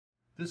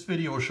This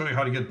video will show you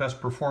how to get best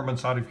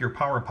performance out of your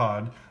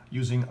PowerPod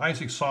using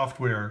Isaac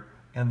software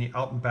and the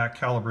out and back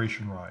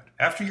calibration ride.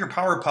 After your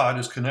PowerPod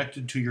is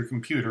connected to your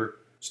computer,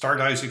 start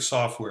Isaac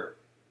software.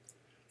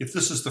 If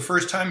this is the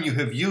first time you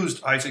have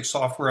used Isaac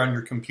software on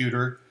your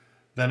computer,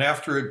 then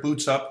after it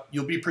boots up,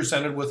 you'll be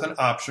presented with an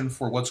option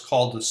for what's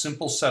called the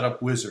Simple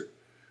Setup Wizard.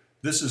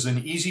 This is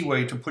an easy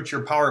way to put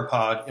your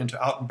PowerPod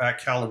into out and back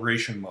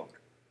calibration mode.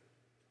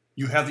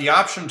 You have the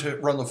option to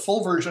run the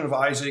full version of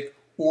Isaac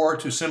or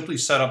to simply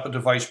set up a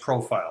device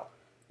profile.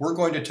 We're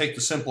going to take the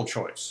simple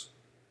choice.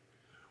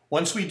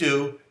 Once we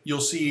do,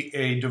 you'll see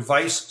a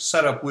device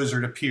setup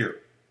wizard appear.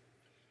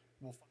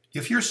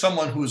 If you're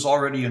someone who's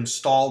already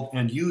installed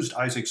and used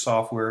Isaac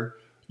software,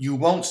 you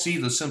won't see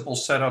the simple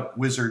setup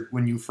wizard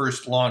when you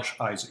first launch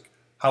Isaac.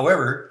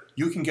 However,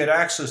 you can get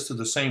access to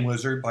the same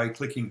wizard by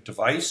clicking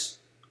Device,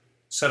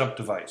 Setup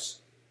Device.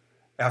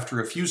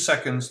 After a few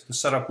seconds, the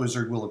setup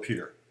wizard will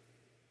appear.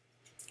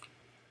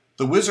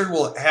 The wizard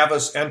will have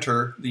us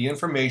enter the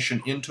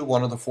information into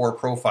one of the four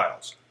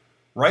profiles.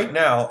 Right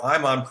now,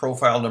 I'm on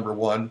profile number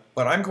 1,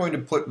 but I'm going to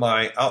put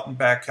my out and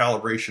back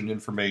calibration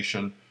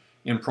information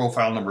in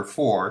profile number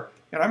 4,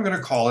 and I'm going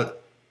to call it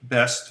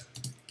Best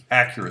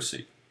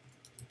Accuracy.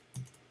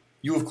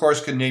 You, of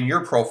course, can name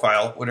your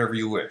profile whatever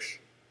you wish.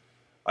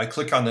 I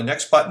click on the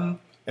Next button,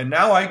 and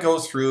now I go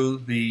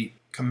through the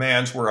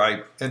commands where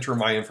I enter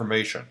my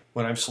information.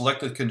 When I've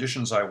selected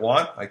conditions I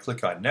want, I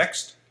click on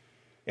Next,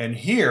 and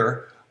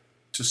here,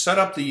 to set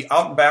up the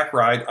out and back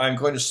ride, I'm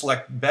going to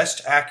select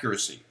Best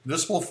Accuracy.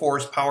 This will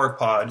force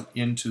PowerPod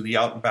into the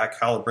out and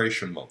back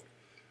calibration mode.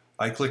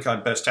 I click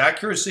on Best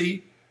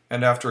Accuracy,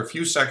 and after a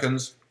few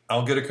seconds,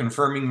 I'll get a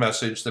confirming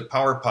message that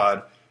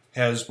PowerPod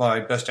has my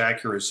Best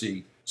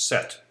Accuracy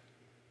set.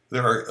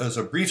 There is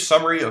a brief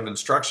summary of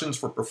instructions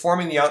for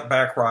performing the out and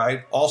back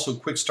ride, also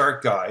quick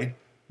start guide,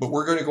 but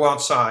we're going to go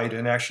outside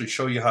and actually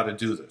show you how to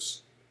do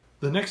this.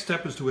 The next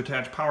step is to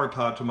attach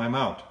PowerPod to my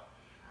mount.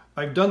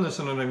 I've done this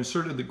and I've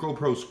inserted the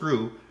GoPro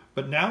screw,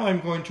 but now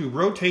I'm going to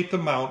rotate the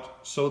mount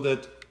so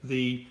that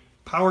the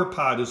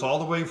PowerPod is all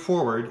the way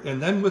forward,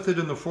 and then with it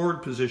in the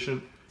forward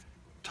position,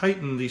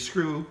 tighten the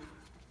screw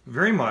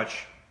very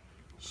much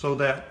so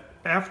that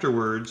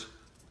afterwards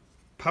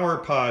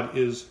PowerPod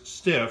is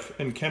stiff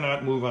and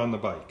cannot move on the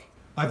bike.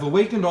 I've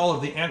awakened all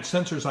of the ant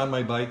sensors on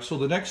my bike, so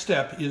the next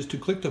step is to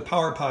click the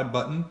PowerPod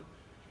button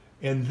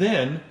and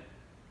then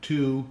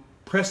to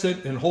press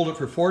it and hold it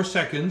for 4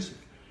 seconds.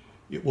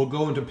 It will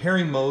go into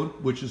pairing mode,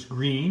 which is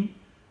green.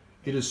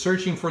 It is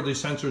searching for the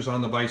sensors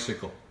on the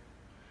bicycle.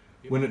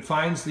 When it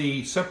finds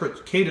the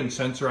separate cadence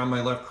sensor on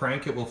my left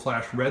crank, it will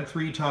flash red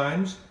 3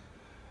 times.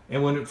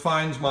 And when it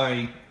finds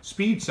my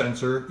speed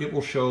sensor, it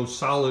will show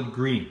solid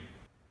green.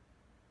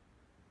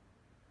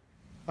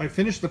 I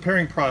finished the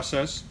pairing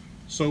process,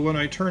 so when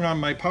I turn on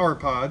my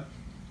PowerPod,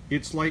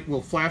 its light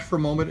will flash for a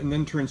moment and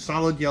then turn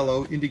solid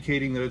yellow,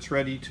 indicating that it's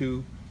ready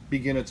to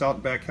begin its out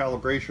and back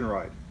calibration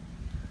ride.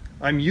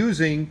 I'm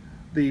using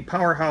the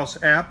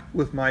Powerhouse app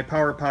with my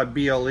PowerPod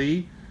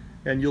BLE,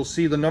 and you'll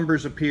see the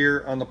numbers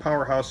appear on the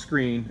Powerhouse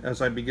screen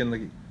as I begin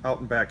the out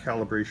and back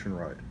calibration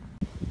ride.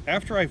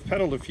 After I've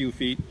pedaled a few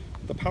feet,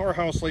 the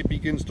Powerhouse light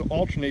begins to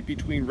alternate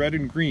between red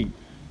and green.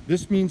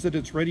 This means that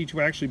it's ready to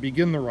actually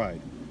begin the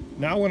ride.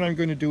 Now what I'm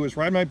going to do is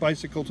ride my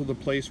bicycle to the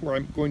place where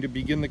I'm going to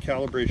begin the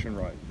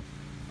calibration ride.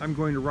 I'm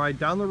going to ride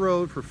down the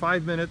road for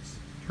 5 minutes,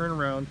 turn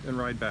around, and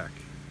ride back.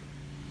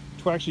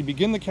 To actually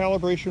begin the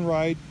calibration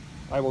ride,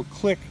 I will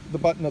click the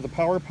button of the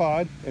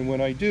PowerPod, and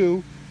when I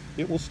do,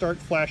 it will start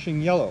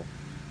flashing yellow.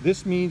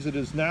 This means it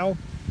is now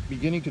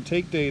beginning to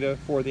take data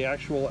for the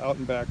actual out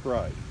and back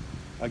ride.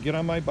 I get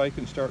on my bike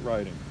and start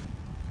riding.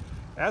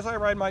 As I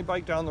ride my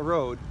bike down the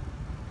road,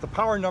 the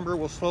power number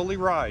will slowly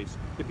rise.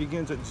 It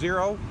begins at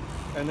 0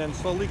 and then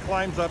slowly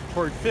climbs up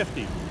toward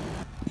 50.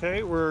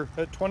 Okay, we're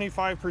at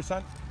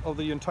 25% of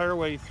the entire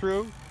way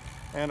through,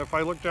 and if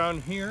I look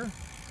down here,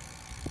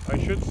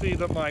 I should see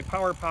that my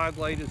PowerPod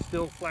light is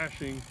still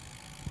flashing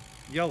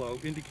yellow,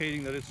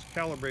 indicating that it's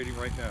calibrating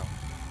right now.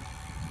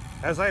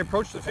 As I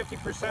approach the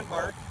 50%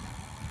 mark,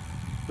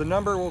 the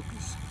number will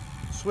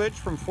switch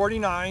from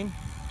 49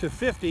 to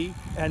 50,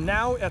 and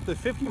now at the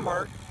 50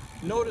 mark,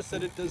 notice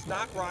that it does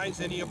not rise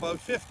any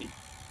above 50.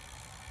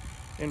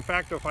 In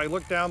fact, if I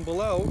look down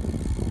below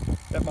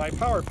at my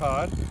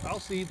PowerPod, I'll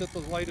see that the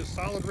light is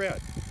solid red.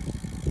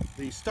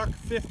 The stuck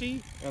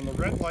 50 and the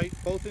red light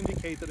both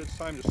indicate that it's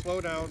time to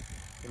slow down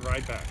and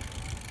ride back.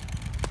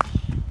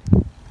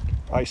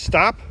 I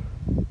stop,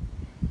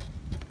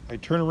 I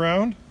turn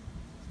around,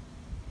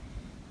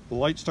 the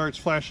light starts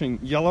flashing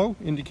yellow,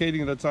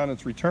 indicating that it's on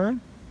its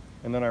return,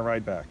 and then I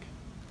ride back.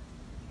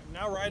 I'm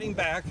now riding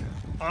back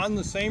on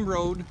the same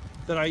road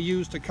that I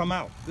used to come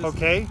out.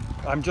 Okay,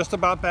 I'm just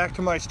about back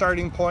to my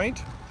starting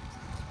point,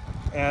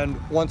 and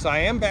once I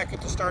am back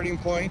at the starting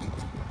point,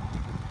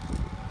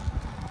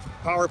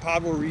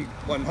 PowerPod will read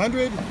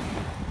 100,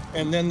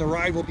 and then the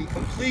ride will be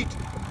complete,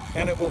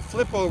 and it will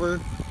flip over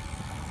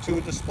to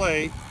a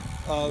display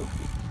of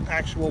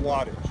actual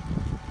wattage.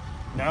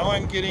 Now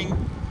I'm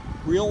getting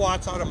real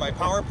watts out of my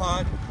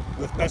PowerPod,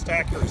 with best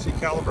accuracy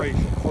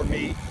calibration for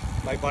me,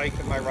 my bike,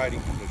 and my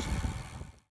riding conditions.